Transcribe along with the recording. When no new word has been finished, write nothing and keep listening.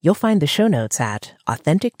You'll find the show notes at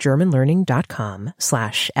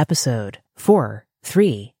authenticgermanlearning.com/episode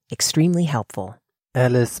 4-3 extremely helpful.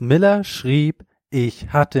 Alice Miller schrieb,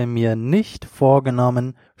 ich hatte mir nicht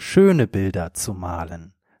vorgenommen, schöne Bilder zu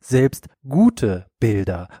malen. Selbst gute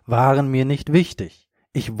Bilder waren mir nicht wichtig.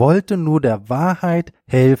 Ich wollte nur der Wahrheit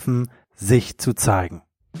helfen, sich zu zeigen.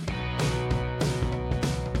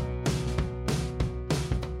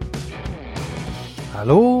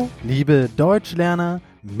 Hallo, liebe Deutschlerner,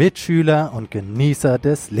 Mitschüler und Genießer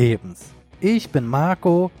des Lebens. Ich bin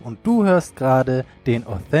Marco und du hörst gerade den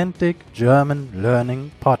Authentic German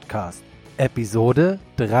Learning Podcast, Episode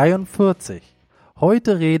 43.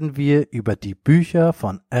 Heute reden wir über die Bücher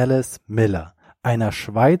von Alice Miller, einer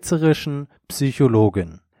schweizerischen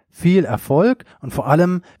Psychologin. Viel Erfolg und vor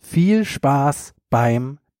allem viel Spaß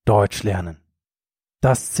beim Deutschlernen.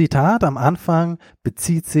 Das Zitat am Anfang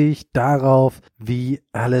bezieht sich darauf, wie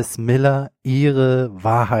Alice Miller ihre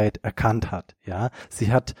Wahrheit erkannt hat. Ja,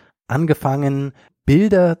 sie hat angefangen,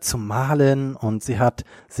 Bilder zu malen und sie hat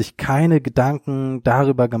sich keine Gedanken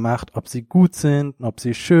darüber gemacht, ob sie gut sind, ob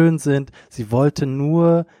sie schön sind. Sie wollte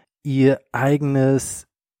nur ihr eigenes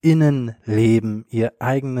Innenleben, ihr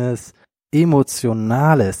eigenes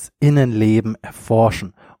emotionales Innenleben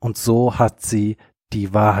erforschen. Und so hat sie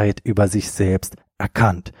die Wahrheit über sich selbst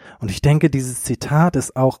erkannt. Und ich denke, dieses Zitat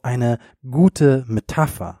ist auch eine gute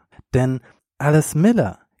Metapher, denn Alice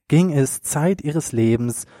Miller ging es Zeit ihres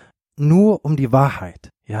Lebens nur um die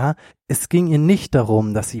Wahrheit. Ja, es ging ihr nicht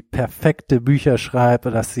darum, dass sie perfekte Bücher schreibt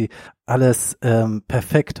oder dass sie alles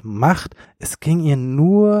perfekt macht. Es ging ihr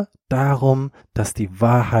nur darum, dass die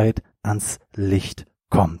Wahrheit ans Licht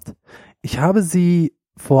kommt. Ich habe sie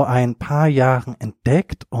vor ein paar Jahren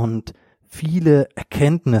entdeckt und viele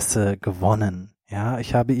Erkenntnisse gewonnen. Ja,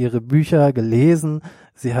 ich habe ihre Bücher gelesen,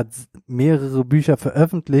 sie hat mehrere Bücher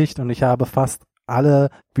veröffentlicht und ich habe fast alle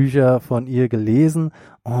Bücher von ihr gelesen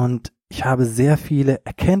und ich habe sehr viele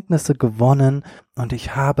Erkenntnisse gewonnen und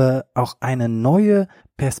ich habe auch eine neue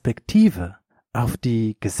Perspektive auf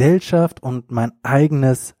die Gesellschaft und mein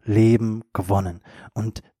eigenes Leben gewonnen.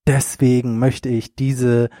 Und deswegen möchte ich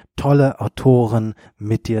diese tolle Autorin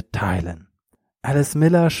mit dir teilen. Alice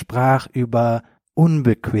Miller sprach über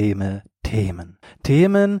unbequeme Themen.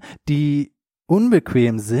 Themen, die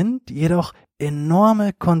unbequem sind, jedoch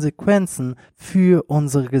enorme Konsequenzen für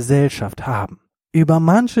unsere Gesellschaft haben. Über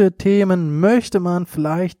manche Themen möchte man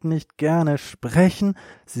vielleicht nicht gerne sprechen,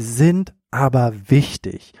 sie sind aber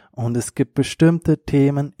wichtig. Und es gibt bestimmte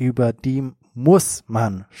Themen, über die muss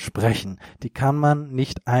man sprechen. Die kann man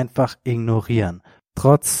nicht einfach ignorieren,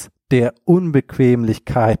 trotz der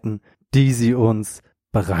Unbequemlichkeiten, die sie uns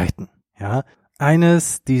bereiten. Ja,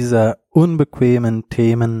 eines dieser unbequemen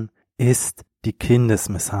Themen ist die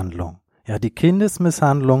Kindesmisshandlung. Ja, die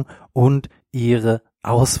Kindesmisshandlung und ihre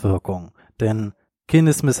Auswirkungen. Denn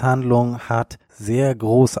Kindesmisshandlung hat sehr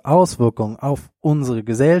große Auswirkungen auf unsere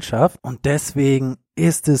Gesellschaft und deswegen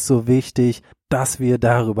ist es so wichtig, dass wir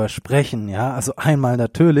darüber sprechen. Ja, also einmal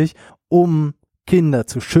natürlich, um Kinder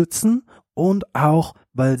zu schützen und auch,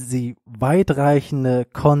 weil sie weitreichende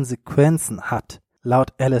Konsequenzen hat.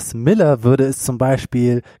 Laut Alice Miller würde es zum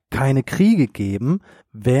Beispiel keine Kriege geben,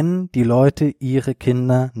 wenn die Leute ihre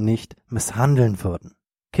Kinder nicht misshandeln würden.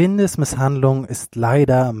 Kindesmisshandlung ist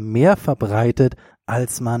leider mehr verbreitet,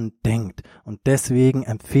 als man denkt. Und deswegen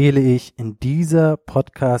empfehle ich in dieser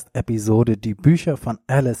Podcast-Episode die Bücher von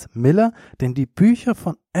Alice Miller, denn die Bücher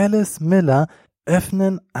von Alice Miller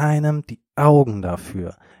öffnen einem die Augen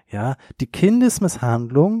dafür. Ja, die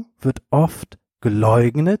Kindesmisshandlung wird oft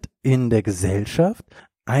geleugnet in der Gesellschaft.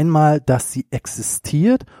 Einmal, dass sie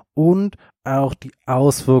existiert und auch die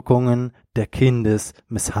Auswirkungen der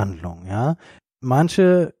Kindesmisshandlung. Ja,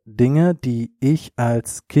 manche Dinge, die ich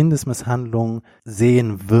als Kindesmisshandlung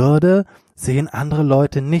sehen würde, sehen andere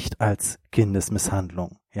Leute nicht als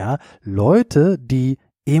Kindesmisshandlung. Ja, Leute, die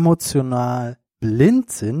emotional blind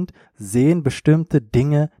sind, sehen bestimmte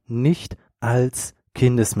Dinge nicht als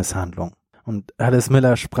Kindesmisshandlung. Und Alice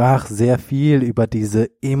Miller sprach sehr viel über diese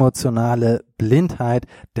emotionale Blindheit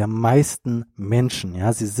der meisten Menschen.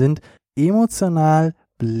 Ja, sie sind emotional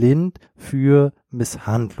blind für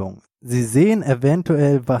Misshandlung. Sie sehen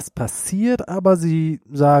eventuell, was passiert, aber sie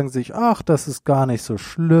sagen sich, ach, das ist gar nicht so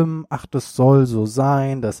schlimm, ach, das soll so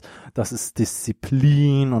sein, das ist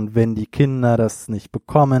Disziplin und wenn die Kinder das nicht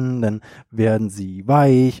bekommen, dann werden sie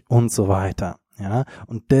weich und so weiter. Ja,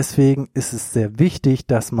 und deswegen ist es sehr wichtig,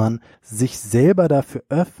 dass man sich selber dafür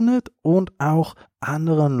öffnet und auch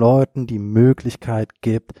anderen Leuten die Möglichkeit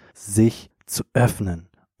gibt, sich zu öffnen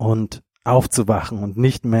und aufzuwachen und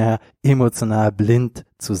nicht mehr emotional blind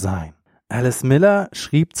zu sein. Alice Miller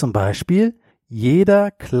schrieb zum Beispiel,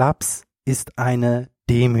 jeder Klaps ist eine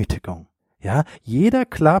Demütigung. Ja, jeder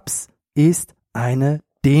Klaps ist eine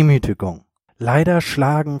Demütigung. Leider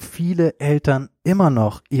schlagen viele Eltern immer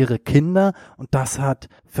noch ihre Kinder und das hat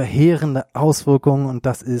verheerende Auswirkungen und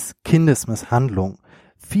das ist Kindesmisshandlung.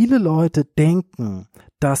 Viele Leute denken,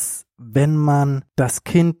 dass wenn man das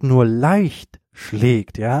Kind nur leicht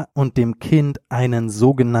schlägt, ja, und dem Kind einen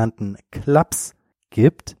sogenannten Klaps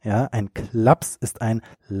gibt, ja, ein Klaps ist ein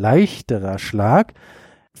leichterer Schlag.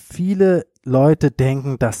 Viele Leute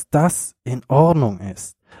denken, dass das in Ordnung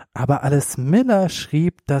ist. Aber Alice Miller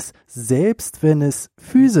schrieb, dass selbst wenn es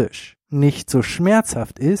physisch nicht so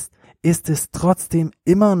schmerzhaft ist, ist es trotzdem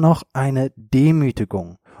immer noch eine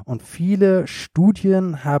Demütigung. Und viele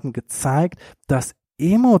Studien haben gezeigt, dass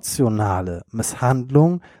emotionale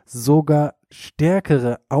Misshandlung sogar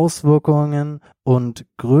stärkere Auswirkungen und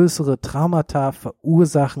größere Traumata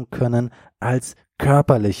verursachen können als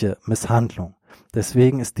körperliche Misshandlung.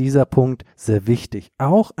 Deswegen ist dieser Punkt sehr wichtig.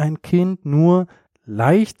 Auch ein Kind nur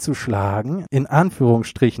leicht zu schlagen, in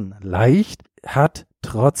Anführungsstrichen leicht, hat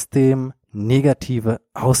trotzdem negative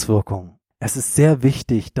Auswirkungen. Es ist sehr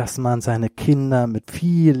wichtig, dass man seine Kinder mit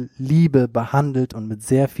viel Liebe behandelt und mit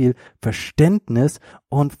sehr viel Verständnis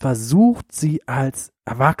und versucht, sie als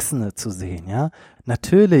Erwachsene zu sehen, ja.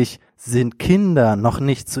 Natürlich sind Kinder noch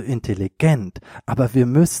nicht so intelligent, aber wir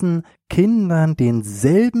müssen Kindern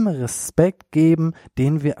denselben Respekt geben,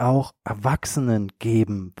 den wir auch Erwachsenen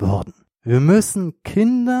geben würden. Wir müssen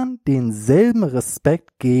Kindern denselben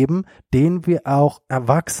Respekt geben, den wir auch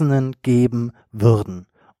Erwachsenen geben würden.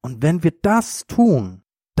 Und wenn wir das tun,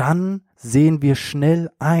 dann sehen wir schnell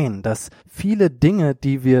ein, dass viele Dinge,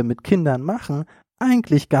 die wir mit Kindern machen,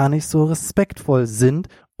 eigentlich gar nicht so respektvoll sind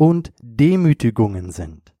und Demütigungen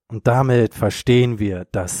sind. Und damit verstehen wir,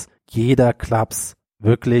 dass jeder Klaps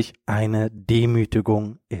wirklich eine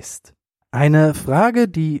Demütigung ist. Eine Frage,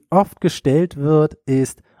 die oft gestellt wird,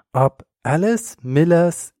 ist, ob Alice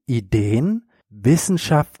Millers Ideen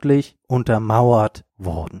wissenschaftlich untermauert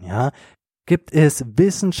wurden, ja? Gibt es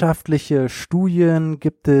wissenschaftliche Studien,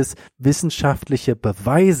 gibt es wissenschaftliche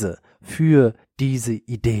Beweise für diese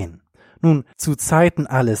Ideen? Nun, zu Zeiten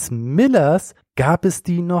Alice Millers gab es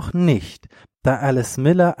die noch nicht. Da Alice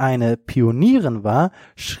Miller eine Pionierin war,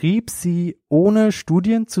 schrieb sie ohne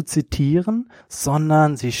Studien zu zitieren,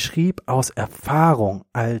 sondern sie schrieb aus Erfahrung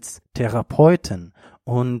als Therapeutin.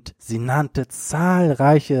 Und sie nannte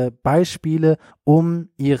zahlreiche Beispiele, um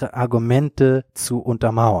ihre Argumente zu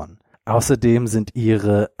untermauern. Außerdem sind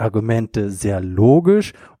ihre Argumente sehr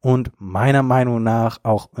logisch und meiner Meinung nach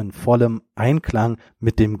auch in vollem Einklang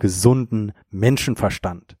mit dem gesunden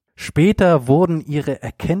Menschenverstand. Später wurden ihre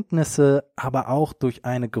Erkenntnisse aber auch durch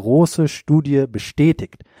eine große Studie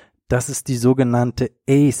bestätigt. Das ist die sogenannte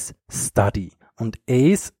ACE Study. Und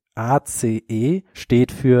ACE, ACE,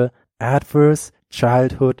 steht für Adverse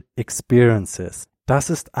Childhood Experiences. Das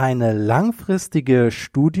ist eine langfristige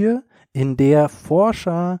Studie, in der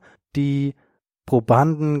Forscher die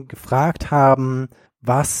Probanden gefragt haben,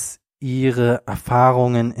 was ihre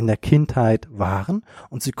Erfahrungen in der Kindheit waren.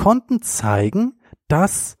 Und sie konnten zeigen,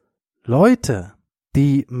 dass Leute,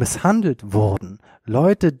 die misshandelt wurden,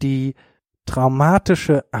 Leute, die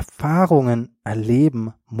traumatische Erfahrungen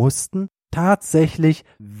erleben mussten, tatsächlich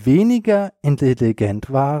weniger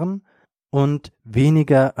intelligent waren und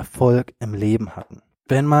weniger Erfolg im Leben hatten.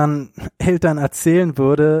 Wenn man Eltern erzählen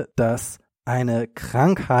würde, dass eine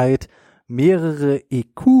Krankheit mehrere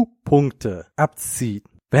IQ-Punkte abzieht,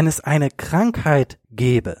 wenn es eine Krankheit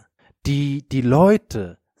gäbe, die die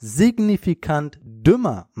Leute signifikant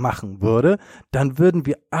dümmer machen würde, dann würden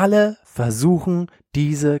wir alle versuchen,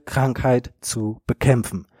 diese Krankheit zu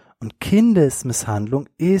bekämpfen. Und Kindesmisshandlung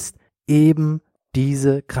ist eben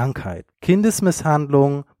diese Krankheit.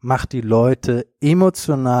 Kindesmisshandlung macht die Leute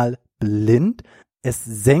emotional blind, es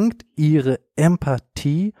senkt ihre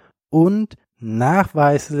Empathie und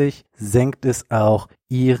nachweislich senkt es auch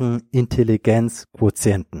ihren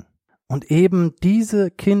Intelligenzquotienten. Und eben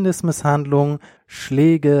diese Kindesmisshandlung,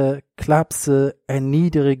 Schläge, Klapse,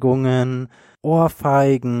 Erniedrigungen,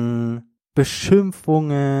 Ohrfeigen,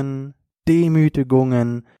 Beschimpfungen,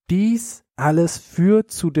 Demütigungen, dies alles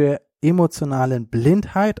führt zu der emotionalen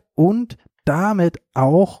Blindheit und damit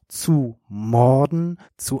auch zu Morden,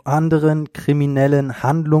 zu anderen kriminellen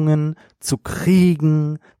Handlungen, zu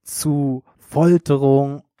Kriegen, zu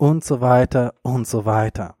Folterung und so weiter und so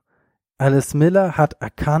weiter. Alice Miller hat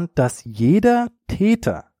erkannt, dass jeder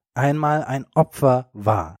Täter einmal ein Opfer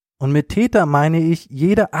war. Und mit Täter meine ich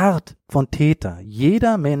jede Art von Täter,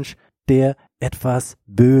 jeder Mensch, der etwas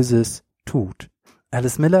Böses tut.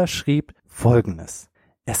 Alice Miller schrieb Folgendes: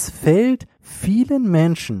 Es fällt vielen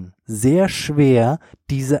Menschen sehr schwer,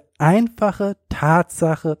 diese einfache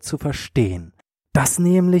Tatsache zu verstehen, dass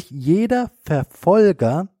nämlich jeder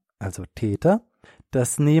Verfolger, also Täter,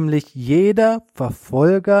 dass nämlich jeder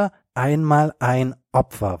Verfolger einmal ein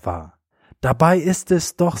Opfer war. Dabei ist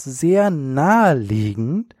es doch sehr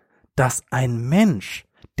naheliegend, dass ein Mensch,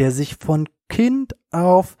 der sich von Kind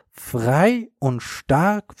auf frei und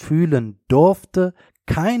stark fühlen durfte,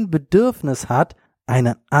 kein Bedürfnis hat,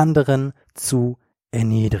 einen anderen zu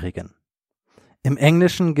erniedrigen. Im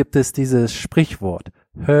Englischen gibt es dieses Sprichwort,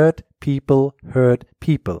 hurt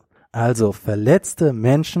people, also verletzte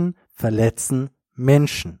Menschen verletzen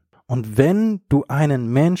Menschen. Und wenn du einen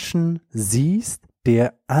Menschen siehst,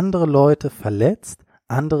 der andere Leute verletzt,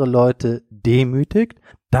 andere Leute demütigt,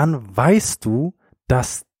 dann weißt du,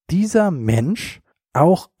 dass dieser Mensch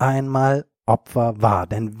auch einmal Opfer war.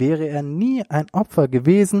 Denn wäre er nie ein Opfer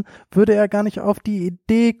gewesen, würde er gar nicht auf die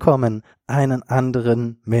Idee kommen, einen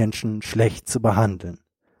anderen Menschen schlecht zu behandeln.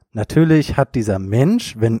 Natürlich hat dieser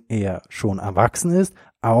Mensch, wenn er schon erwachsen ist,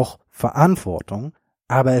 auch Verantwortung,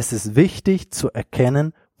 aber es ist wichtig zu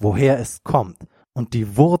erkennen, woher es kommt und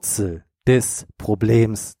die Wurzel des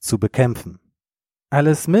Problems zu bekämpfen.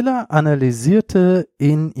 Alice Miller analysierte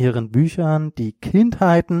in ihren Büchern die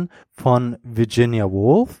Kindheiten von Virginia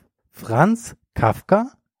Woolf, Franz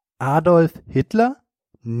Kafka, Adolf Hitler,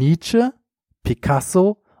 Nietzsche,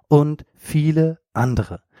 Picasso und viele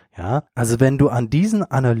andere. Ja, also wenn du an diesen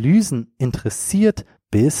Analysen interessiert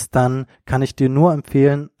bist, dann kann ich dir nur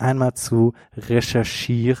empfehlen, einmal zu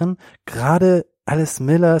recherchieren. Gerade Alice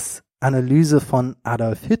Millers Analyse von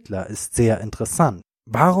Adolf Hitler ist sehr interessant.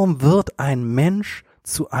 Warum wird ein Mensch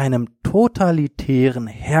zu einem totalitären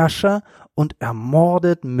Herrscher und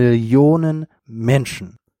ermordet Millionen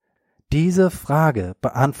Menschen? Diese Frage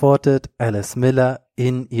beantwortet Alice Miller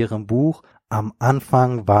in ihrem Buch Am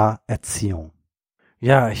Anfang war Erziehung.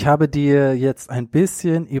 Ja, ich habe dir jetzt ein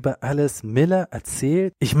bisschen über Alice Miller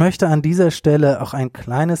erzählt. Ich möchte an dieser Stelle auch ein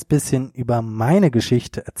kleines bisschen über meine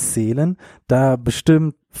Geschichte erzählen, da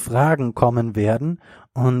bestimmt Fragen kommen werden.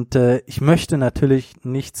 Und ich möchte natürlich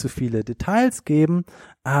nicht zu viele Details geben,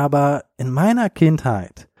 aber in meiner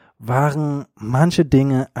Kindheit waren manche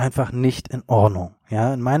Dinge einfach nicht in Ordnung.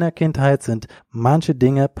 Ja, in meiner Kindheit sind manche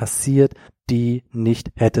Dinge passiert, die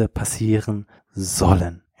nicht hätte passieren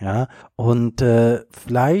sollen. Ja, und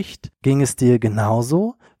vielleicht ging es dir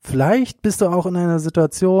genauso. Vielleicht bist du auch in einer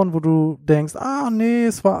Situation, wo du denkst, nee,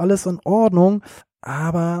 es war alles in Ordnung.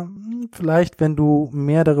 Aber vielleicht, wenn du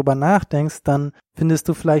mehr darüber nachdenkst, dann findest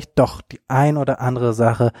du vielleicht doch die ein oder andere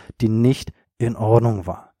Sache, die nicht in Ordnung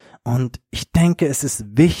war. Und ich denke, es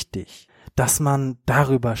ist wichtig, dass man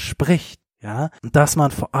darüber spricht. Ja, und dass man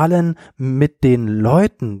vor allem mit den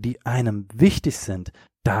Leuten, die einem wichtig sind,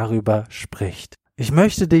 darüber spricht. Ich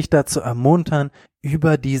möchte dich dazu ermuntern,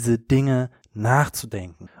 über diese Dinge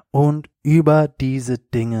nachzudenken und über diese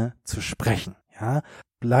Dinge zu sprechen. Ja,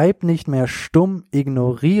 bleib nicht mehr stumm,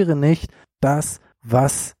 ignoriere nicht das,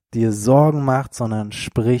 was dir Sorgen macht, sondern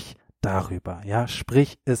sprich darüber. Ja,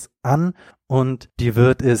 sprich es an und dir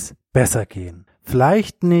wird es besser gehen.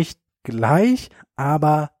 Vielleicht nicht gleich,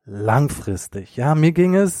 aber langfristig. Ja, mir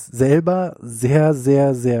ging es selber sehr,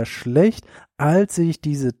 sehr, sehr schlecht, als ich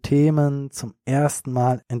diese Themen zum ersten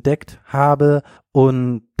Mal entdeckt habe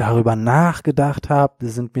und darüber nachgedacht habe.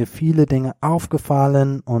 Sind mir viele Dinge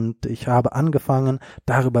aufgefallen und ich habe angefangen,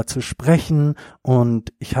 darüber zu sprechen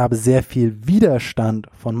und ich habe sehr viel Widerstand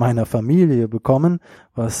von meiner Familie bekommen,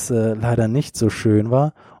 was leider nicht so schön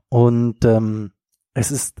war. Und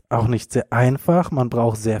es ist auch nicht sehr einfach, man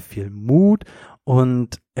braucht sehr viel Mut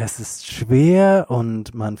und es ist schwer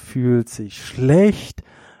und man fühlt sich schlecht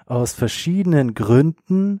aus verschiedenen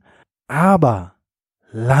Gründen, aber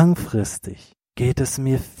langfristig geht es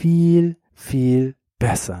mir viel, viel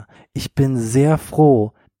besser. Ich bin sehr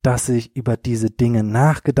froh, dass ich über diese Dinge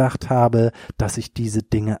nachgedacht habe, dass ich diese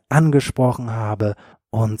Dinge angesprochen habe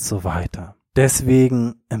und so weiter.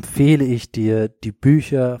 Deswegen empfehle ich dir die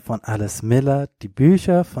Bücher von Alice Miller. Die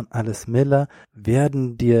Bücher von Alice Miller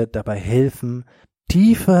werden dir dabei helfen,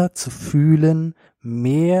 tiefer zu fühlen,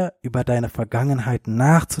 mehr über deine Vergangenheit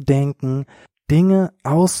nachzudenken, Dinge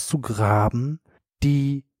auszugraben,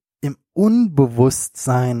 die im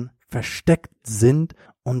Unbewusstsein versteckt sind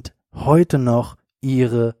und heute noch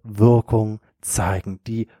ihre Wirkung zeigen,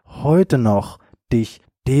 die heute noch dich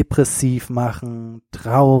depressiv machen,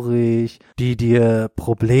 traurig, die dir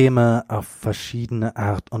Probleme auf verschiedene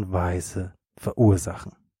Art und Weise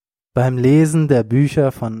verursachen. Beim Lesen der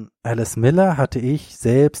Bücher von Alice Miller hatte ich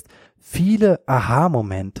selbst viele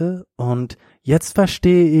Aha-Momente und jetzt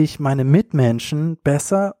verstehe ich meine Mitmenschen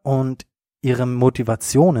besser und ihre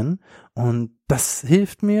Motivationen und das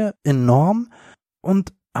hilft mir enorm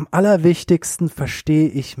und am allerwichtigsten verstehe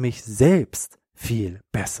ich mich selbst viel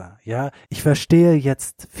besser, ja. Ich verstehe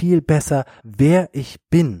jetzt viel besser, wer ich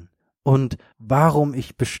bin und warum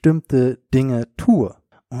ich bestimmte Dinge tue.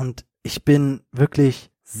 Und ich bin wirklich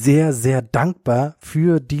sehr, sehr dankbar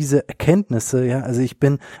für diese Erkenntnisse, ja. Also ich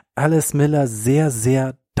bin Alice Miller sehr,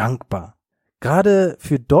 sehr dankbar. Gerade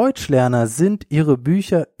für Deutschlerner sind ihre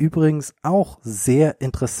Bücher übrigens auch sehr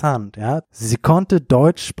interessant, ja. Sie konnte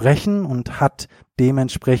Deutsch sprechen und hat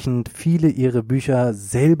dementsprechend viele ihrer Bücher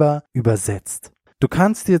selber übersetzt. Du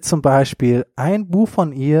kannst dir zum Beispiel ein Buch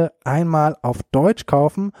von ihr einmal auf Deutsch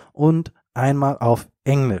kaufen und einmal auf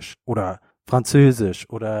Englisch oder Französisch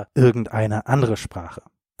oder irgendeine andere Sprache.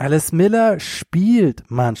 Alice Miller spielt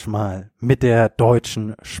manchmal mit der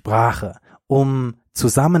deutschen Sprache, um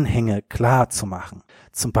Zusammenhänge klar zu machen.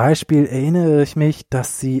 Zum Beispiel erinnere ich mich,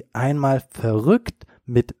 dass sie einmal verrückt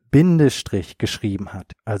mit Bindestrich geschrieben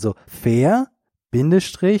hat. Also fair,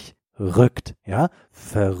 Bindestrich, rückt, ja.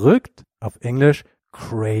 Verrückt, auf Englisch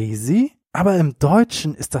crazy. Aber im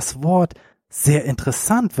Deutschen ist das Wort sehr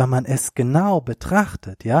interessant, wenn man es genau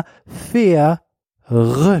betrachtet, ja.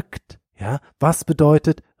 Verrückt, ja. Was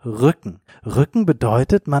bedeutet rücken? Rücken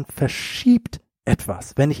bedeutet, man verschiebt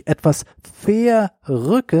etwas. Wenn ich etwas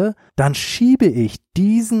verrücke, dann schiebe ich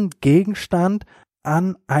diesen Gegenstand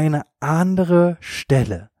an eine andere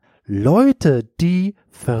Stelle. Leute, die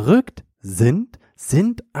verrückt sind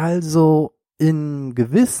also in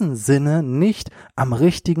gewissem Sinne nicht am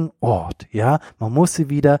richtigen Ort, ja. Man muss sie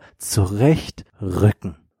wieder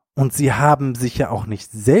zurechtrücken. Und sie haben sich ja auch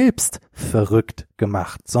nicht selbst verrückt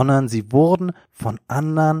gemacht, sondern sie wurden von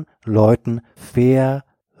anderen Leuten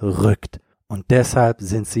verrückt. Und deshalb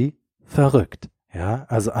sind sie verrückt, ja.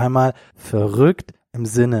 Also einmal verrückt im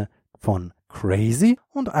Sinne von crazy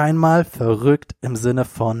und einmal verrückt im Sinne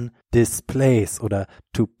von displace oder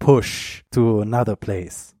to push to another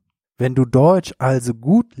place. Wenn du Deutsch also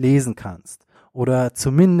gut lesen kannst oder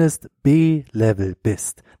zumindest B-Level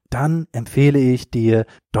bist, dann empfehle ich dir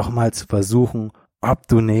doch mal zu versuchen, ob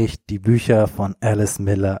du nicht die Bücher von Alice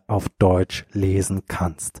Miller auf Deutsch lesen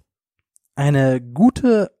kannst. Eine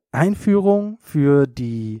gute Einführung für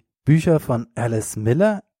die Bücher von Alice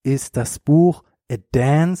Miller ist das Buch A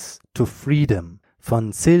Dance to Freedom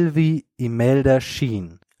von Sylvie Imelda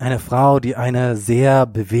Sheen. Eine Frau, die eine sehr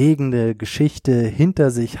bewegende Geschichte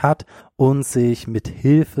hinter sich hat und sich mit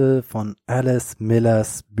Hilfe von Alice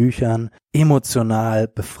Millers Büchern emotional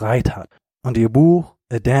befreit hat. Und ihr Buch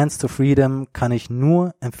A Dance to Freedom kann ich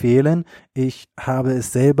nur empfehlen. Ich habe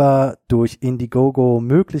es selber durch Indiegogo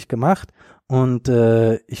möglich gemacht und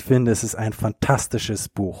ich finde, es ist ein fantastisches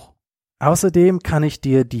Buch. Außerdem kann ich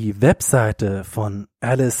dir die Webseite von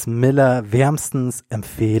Alice Miller wärmstens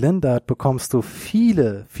empfehlen. Dort bekommst du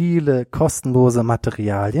viele, viele kostenlose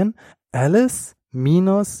Materialien.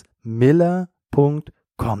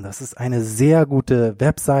 alice-miller.com. Das ist eine sehr gute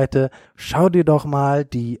Webseite. Schau dir doch mal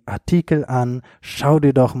die Artikel an, schau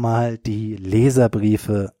dir doch mal die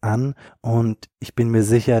Leserbriefe an und ich bin mir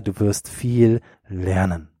sicher, du wirst viel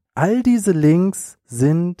lernen. All diese Links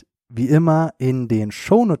sind wie immer in den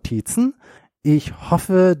Shownotizen. Ich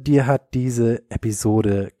hoffe, dir hat diese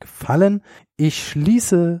Episode gefallen. Ich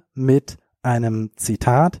schließe mit einem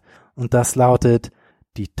Zitat und das lautet: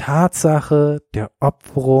 Die Tatsache der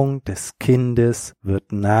Opferung des Kindes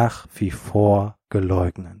wird nach wie vor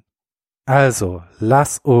geleugnet. Also,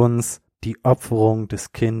 lass uns die Opferung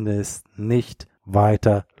des Kindes nicht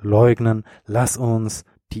weiter leugnen. Lass uns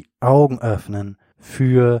die Augen öffnen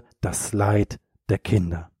für das Leid der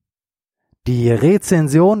Kinder. Die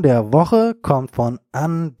Rezension der Woche kommt von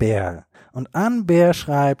Anne Bear. Und Anne Bear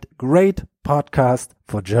schreibt: Great podcast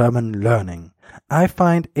for German learning. I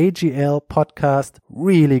find AGL podcast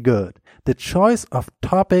really good. The choice of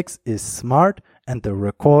topics is smart and the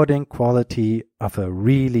recording quality of a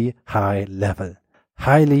really high level.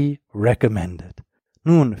 Highly recommended.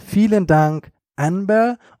 Nun, vielen Dank,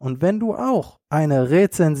 Anne, und wenn du auch eine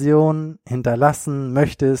Rezension hinterlassen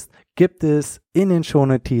möchtest, gibt es in den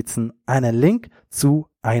Shownotizen einen Link zu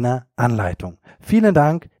einer Anleitung. Vielen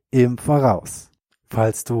Dank im Voraus.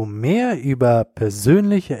 Falls du mehr über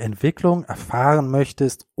persönliche Entwicklung erfahren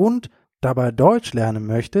möchtest und dabei Deutsch lernen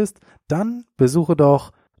möchtest, dann besuche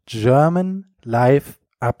doch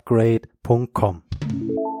germanlifeupgrade.com.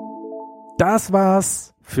 Das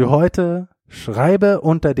war's für heute. Schreibe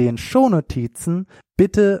unter den Shownotizen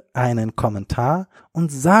bitte einen Kommentar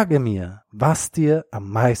und sage mir, was dir am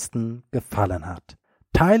meisten gefallen hat.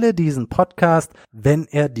 Teile diesen Podcast, wenn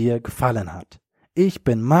er dir gefallen hat. Ich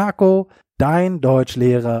bin Marco, dein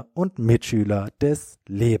Deutschlehrer und Mitschüler des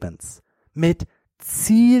Lebens. Mit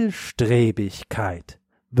Zielstrebigkeit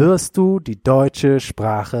wirst du die deutsche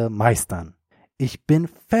Sprache meistern. Ich bin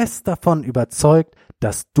fest davon überzeugt,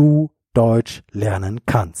 dass du Deutsch lernen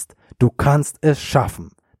kannst. Du kannst es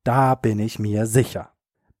schaffen. Da bin ich mir sicher.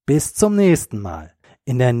 Bis zum nächsten Mal.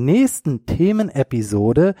 In der nächsten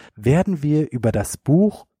Themenepisode werden wir über das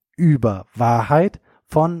Buch Über Wahrheit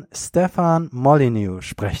von Stefan Molyneux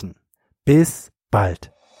sprechen. Bis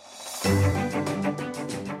bald.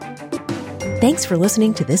 Thanks for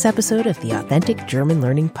listening to this episode of the Authentic German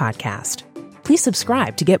Learning Podcast. Please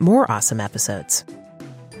subscribe to get more awesome episodes.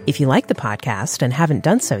 If you like the podcast and haven't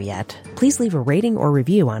done so yet, please leave a rating or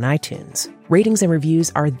review on iTunes. Ratings and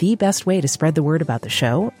reviews are the best way to spread the word about the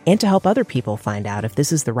show and to help other people find out if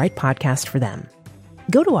this is the right podcast for them.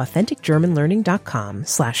 Go to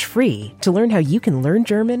authenticgermanlearning.com/free to learn how you can learn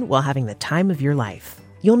German while having the time of your life.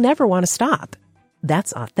 You'll never want to stop.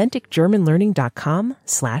 That's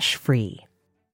authenticgermanlearning.com/free.